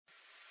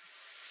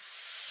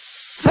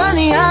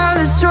funny how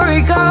the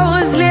story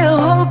goes, little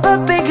hope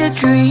but bigger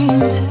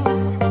dreams.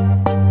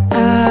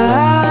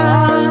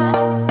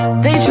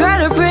 They try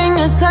to bring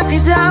a sucker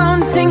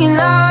down, singing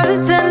louder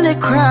than the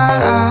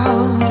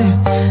crowd.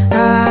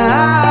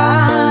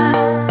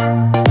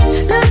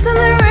 Listen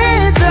to the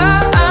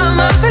rhythm,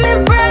 I'm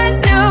feeling brand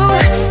new.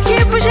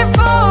 Keep pushing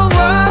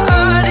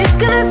forward, it's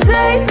gonna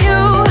save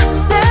you.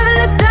 Never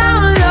look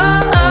down,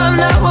 love,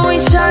 not when we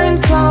shine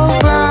so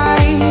bright.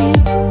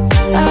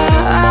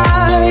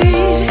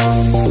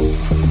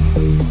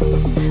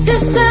 The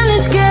sun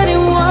is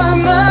getting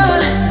warmer,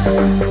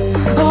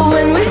 oh,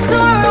 when we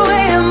soar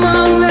away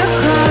among the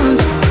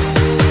clouds.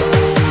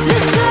 The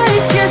sky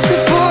is just a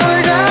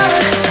border,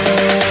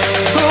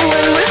 oh,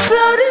 when we're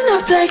floating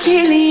up like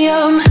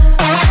helium.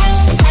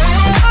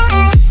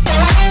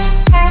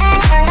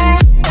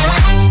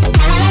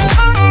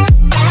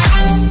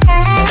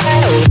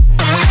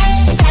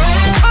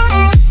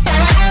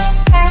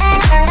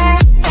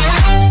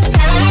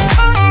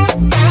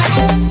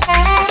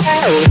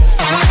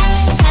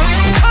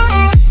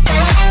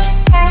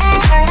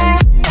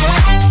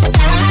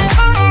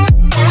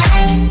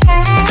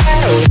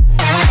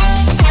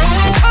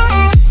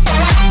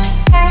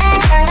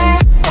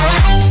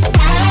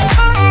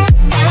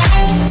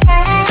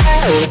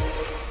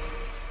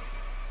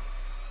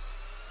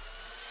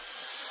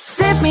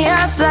 Me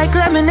up like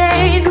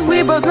lemonade,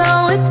 we both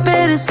know it's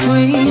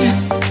bittersweet.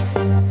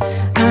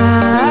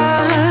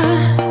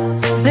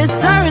 The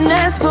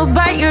sorrowness will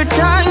bite your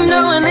tongue,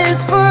 no one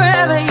is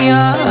forever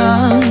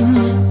young.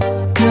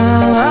 No.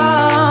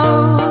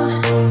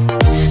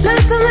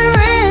 Listen to the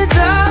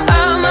rhythm,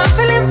 I'm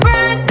feeling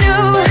brand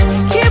new.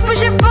 Keep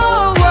pushing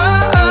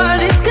forward,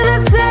 it's gonna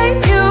save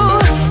you.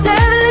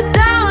 Never look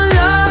down,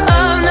 love,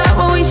 not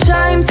when we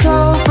shine so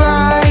bright.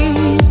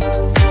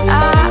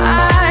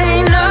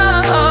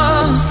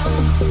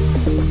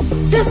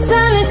 The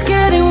sun is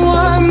getting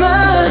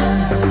warmer,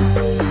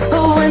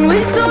 oh, when we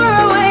soar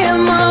away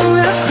among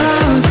the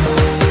clouds.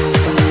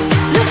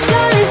 The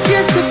sky is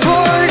just a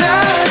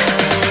border,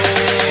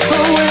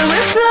 oh, when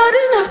we're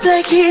floating up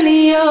like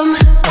helium.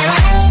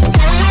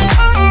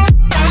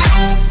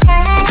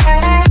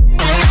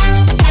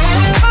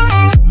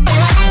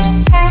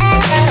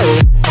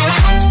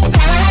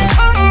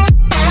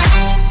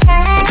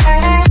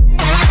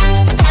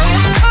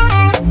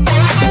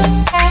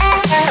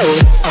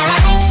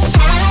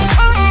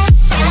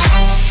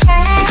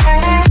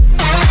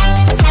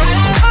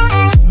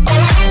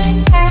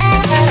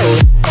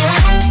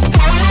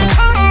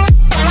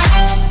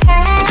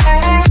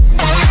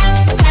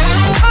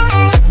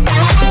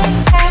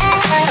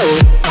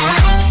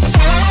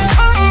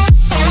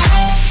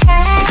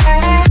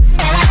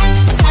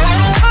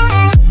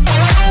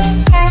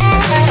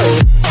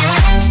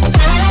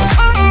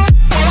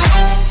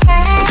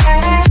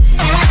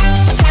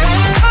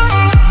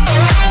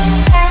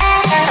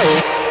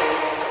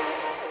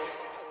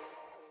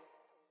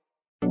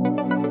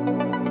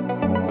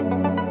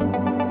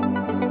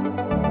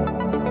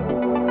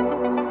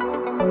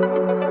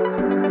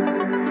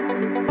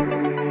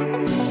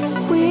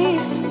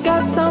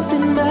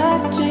 Something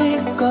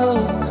magical,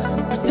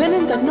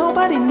 pretending that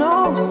nobody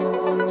knows,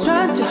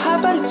 trying to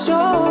hide but it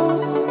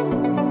shows.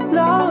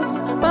 Lost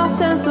my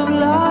sense of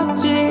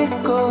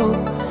logical,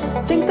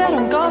 think that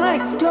I'm gonna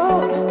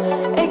explode,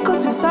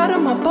 echoes inside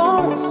of my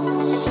bones.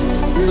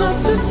 Not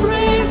the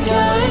brave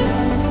kind,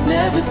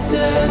 never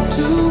dare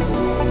to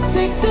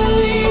take the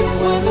leap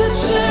when the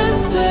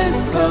chances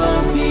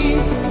come me.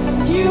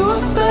 You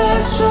are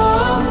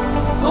special,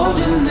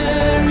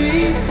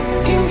 ordinary,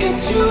 can get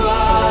you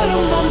out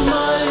of my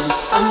mind.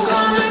 I'm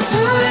gonna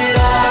do it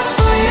all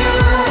for you,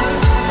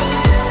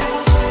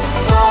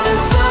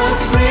 falling so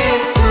free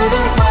to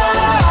the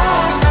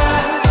wild.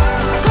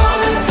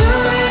 Gonna do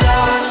it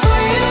all for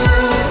you,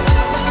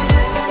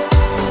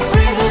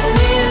 breathing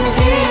in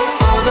deep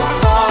for the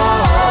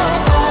fall.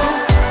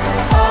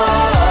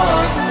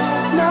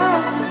 Now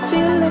I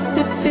feel left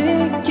to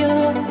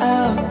figure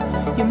out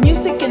your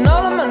music and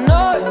all of my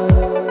noise,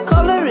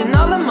 coloring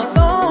all of my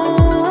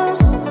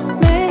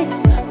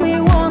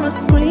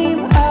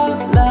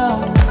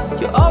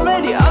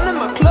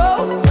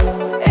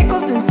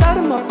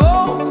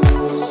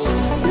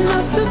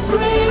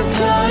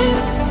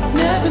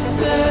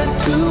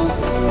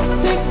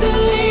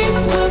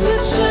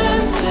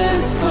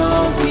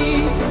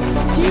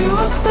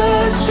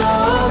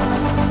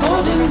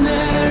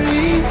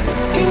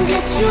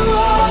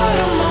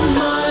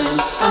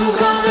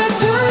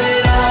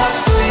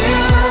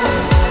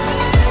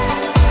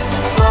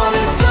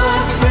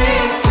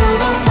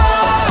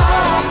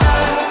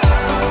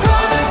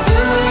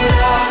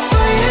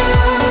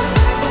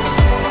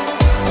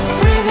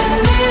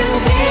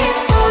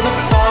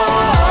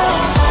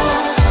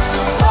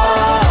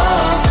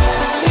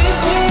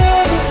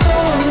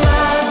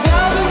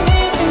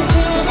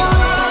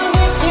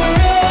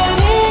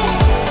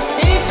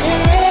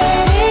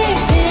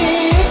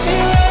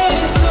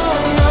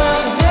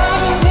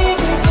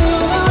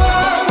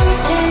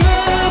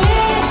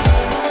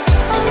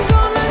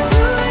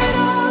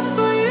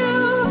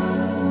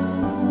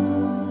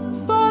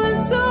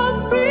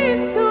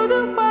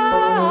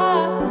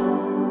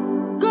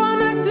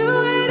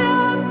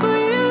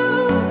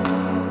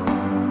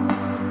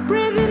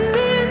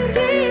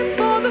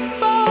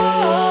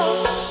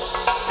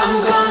I'm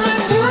gonna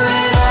do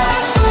it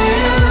all for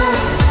you.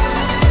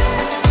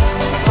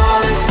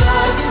 Falling so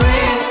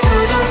free to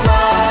the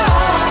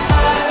wild.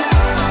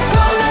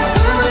 Gonna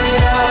do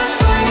it all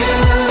for you.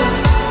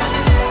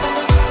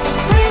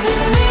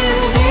 Breathing in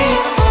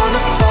deep for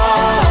the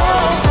fall.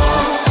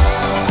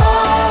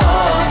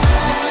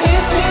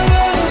 If you're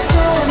ready,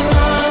 so am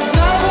I.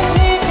 Diving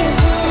deep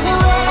into the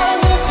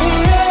wild. If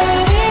you're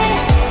ready,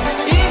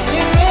 if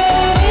you're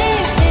ready,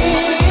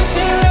 if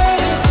you're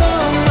ready, so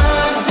am I.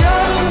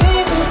 Diving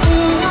deep into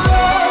the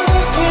wild.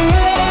 If you're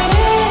ready.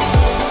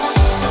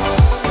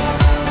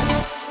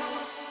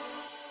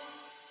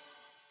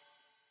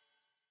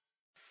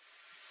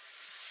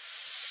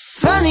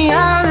 Funny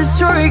how the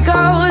story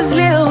goes,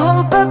 little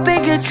hope but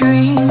bigger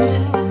dreams.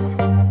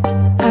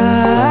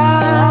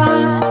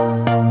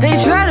 They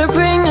try to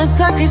bring a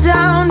sucker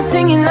down,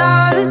 singing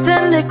louder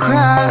than the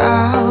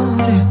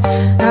crowd.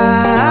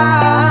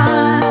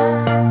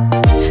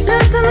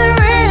 Listen the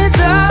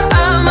rhythm,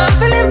 I'm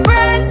feeling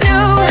brand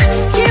new.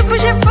 Keep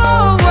pushing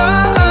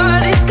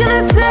forward, it's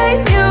gonna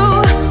save you.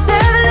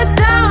 Never look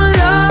down,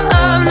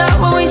 love, not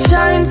when we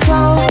shine so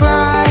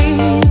bright.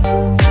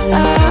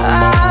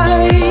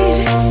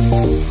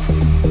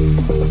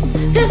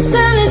 The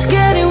sun is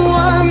getting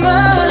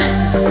warmer.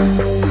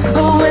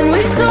 Oh, when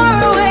we soar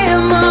away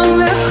among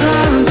the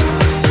clouds,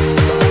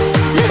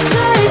 the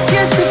sky is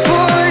just a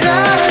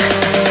border.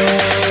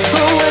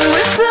 Oh, when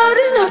we're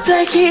floating up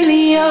like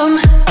helium.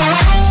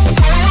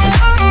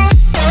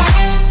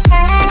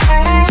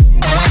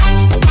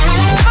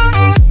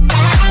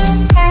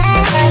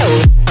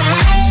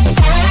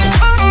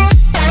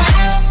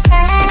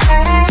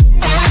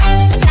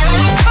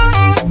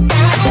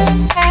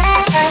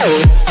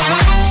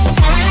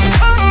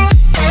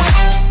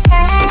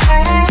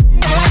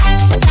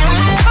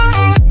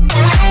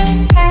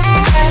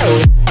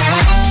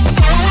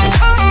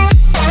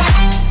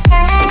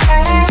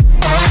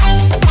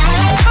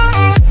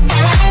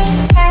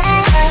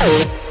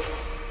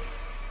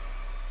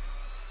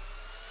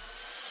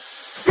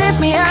 Sip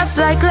me up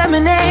like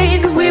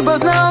lemonade. We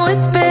both know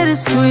it's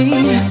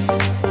bittersweet.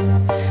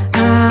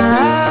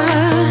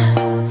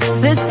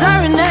 The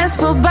sorrowness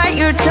will bite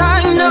your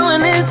tongue. No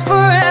one is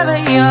forever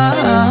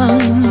young.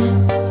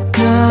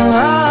 No.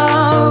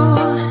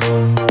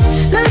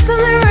 Listen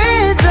the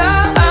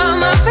rhythm,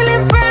 I'm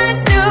feeling brand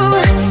new.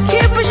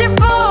 Keep pushing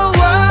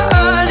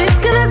forward, it's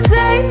gonna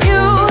save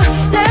you.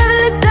 Never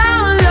look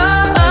down,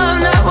 love,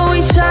 not when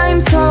we shine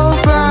so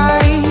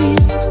bright.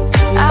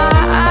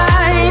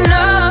 I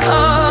know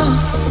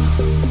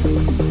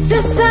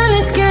the sun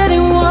is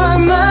getting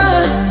warmer.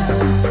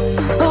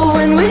 Oh,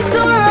 when we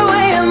soar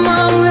away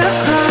among the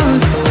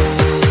clouds,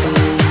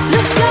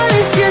 the sky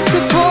is just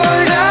a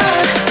border.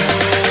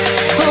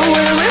 Oh,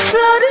 when we're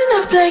floating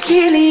up like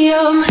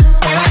helium.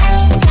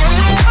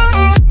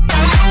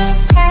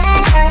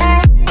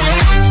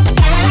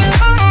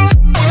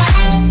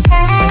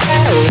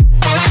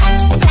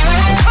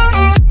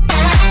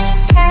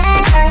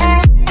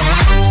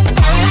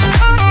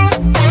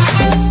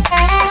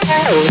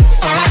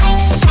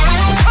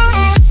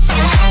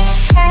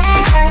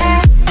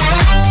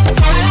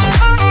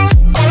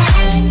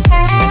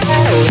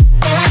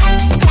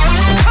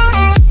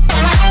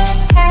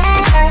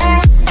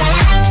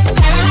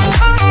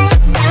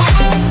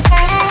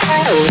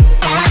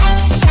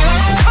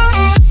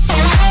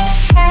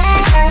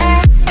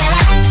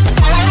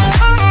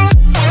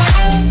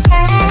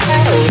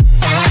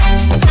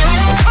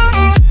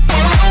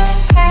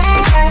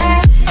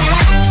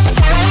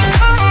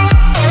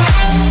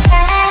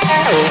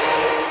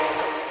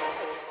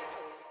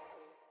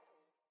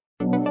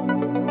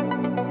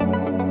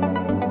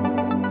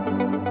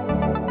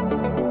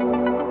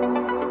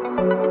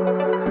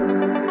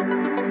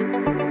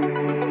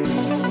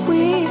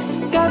 We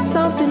got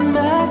something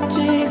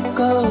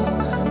magical,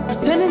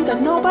 pretending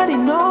that nobody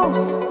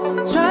knows,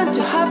 trying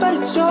to hide but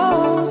it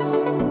shows.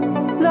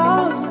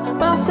 Lost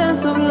my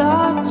sense of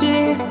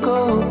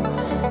logical,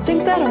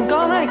 think that I'm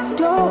gonna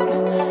explode,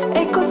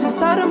 echoes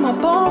inside of my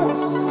bones.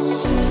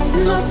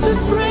 Not the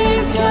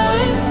brave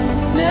kind,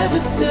 never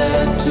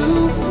dare to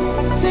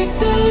take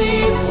the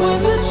leap when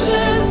the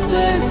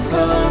chances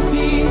come.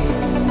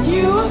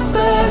 You are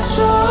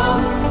special,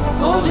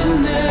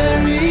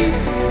 ordinary,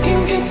 can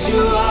get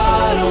you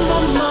out of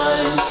my mind.